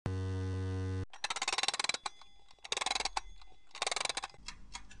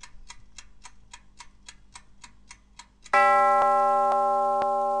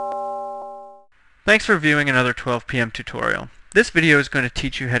Thanks for viewing another 12 p.m. tutorial. This video is going to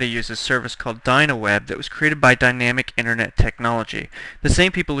teach you how to use a service called Dynaweb that was created by Dynamic Internet Technology, the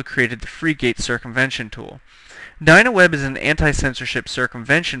same people who created the FreeGate circumvention tool. Dynaweb is an anti-censorship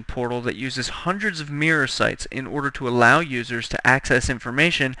circumvention portal that uses hundreds of mirror sites in order to allow users to access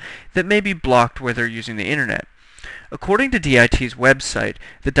information that may be blocked where they're using the internet. According to DIT's website,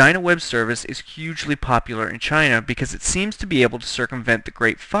 the Dynaweb service is hugely popular in China because it seems to be able to circumvent the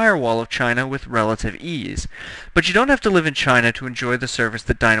Great Firewall of China with relative ease. But you don't have to live in China to enjoy the service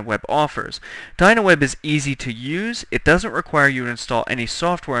that Dynaweb offers. Dynaweb is easy to use, it doesn't require you to install any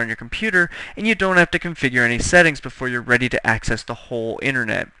software on your computer, and you don't have to configure any settings before you're ready to access the whole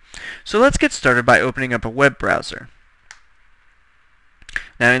internet. So let's get started by opening up a web browser.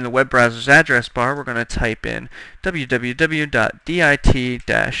 Now in the web browser's address bar, we're going to type in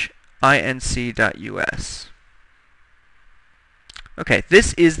www.dit-inc.us. Okay,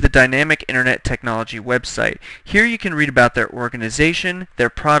 this is the Dynamic Internet Technology website. Here you can read about their organization, their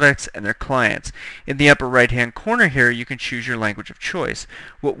products, and their clients. In the upper right-hand corner here, you can choose your language of choice.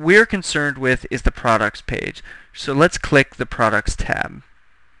 What we're concerned with is the products page. So let's click the products tab.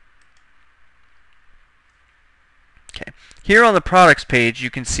 Okay. Here on the products page you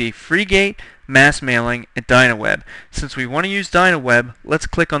can see FreeGate, Mass Mailing, and Dynaweb. Since we want to use Dynaweb, let's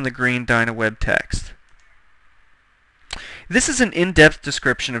click on the green Dynaweb text. This is an in-depth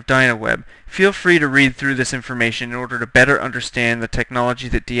description of Dynaweb. Feel free to read through this information in order to better understand the technology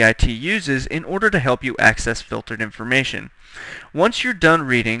that DIT uses in order to help you access filtered information. Once you're done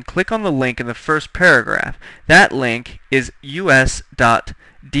reading, click on the link in the first paragraph. That link is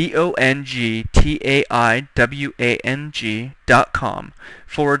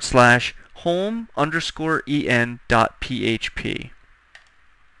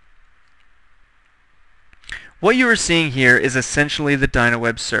What you are seeing here is essentially the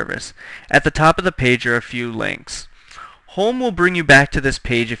Dynaweb service. At the top of the page are a few links. Home will bring you back to this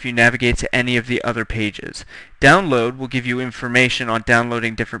page if you navigate to any of the other pages. Download will give you information on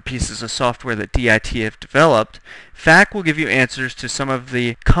downloading different pieces of software that DIT have developed. FAQ will give you answers to some of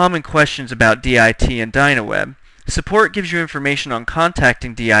the common questions about DIT and Dynaweb. Support gives you information on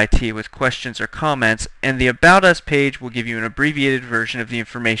contacting DIT with questions or comments, and the About Us page will give you an abbreviated version of the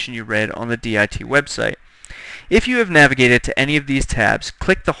information you read on the DIT website. If you have navigated to any of these tabs,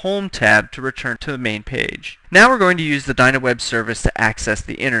 click the Home tab to return to the main page. Now we're going to use the Dynaweb service to access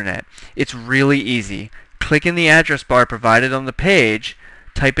the internet. It's really easy. Click in the address bar provided on the page,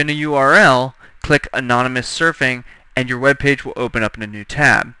 type in a URL, click Anonymous Surfing, and your web page will open up in a new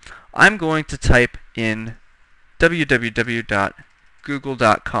tab. I'm going to type in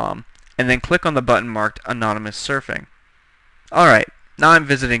www.google.com and then click on the button marked Anonymous Surfing. Alright. Now I'm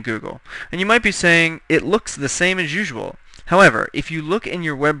visiting Google. And you might be saying, it looks the same as usual. However, if you look in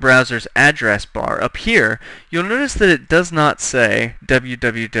your web browser's address bar up here, you'll notice that it does not say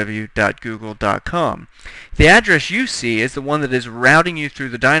www.google.com. The address you see is the one that is routing you through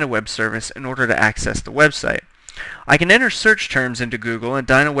the Dynaweb service in order to access the website. I can enter search terms into Google and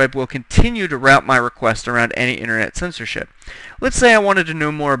Dynaweb will continue to route my request around any internet censorship. Let's say I wanted to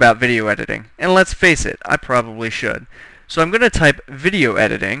know more about video editing, and let's face it, I probably should. So I'm going to type video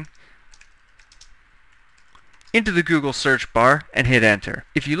editing into the Google search bar and hit enter.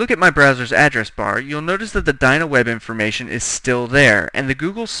 If you look at my browser's address bar, you'll notice that the Dynaweb information is still there and the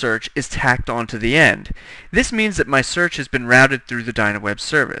Google search is tacked onto the end. This means that my search has been routed through the Dynaweb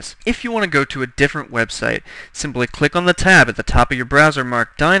service. If you want to go to a different website, simply click on the tab at the top of your browser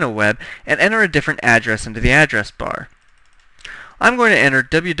marked Dynaweb and enter a different address into the address bar. I'm going to enter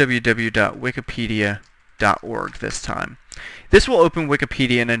www.wikipedia.org this time. This will open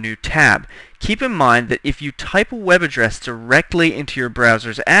Wikipedia in a new tab. Keep in mind that if you type a web address directly into your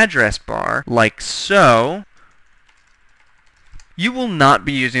browser's address bar, like so, you will not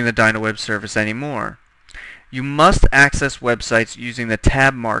be using the Dynaweb service anymore. You must access websites using the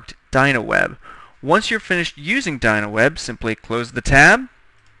tab marked Dynaweb. Once you're finished using Dynaweb, simply close the tab,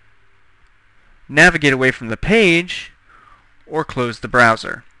 navigate away from the page, or close the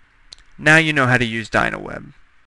browser. Now you know how to use Dynaweb.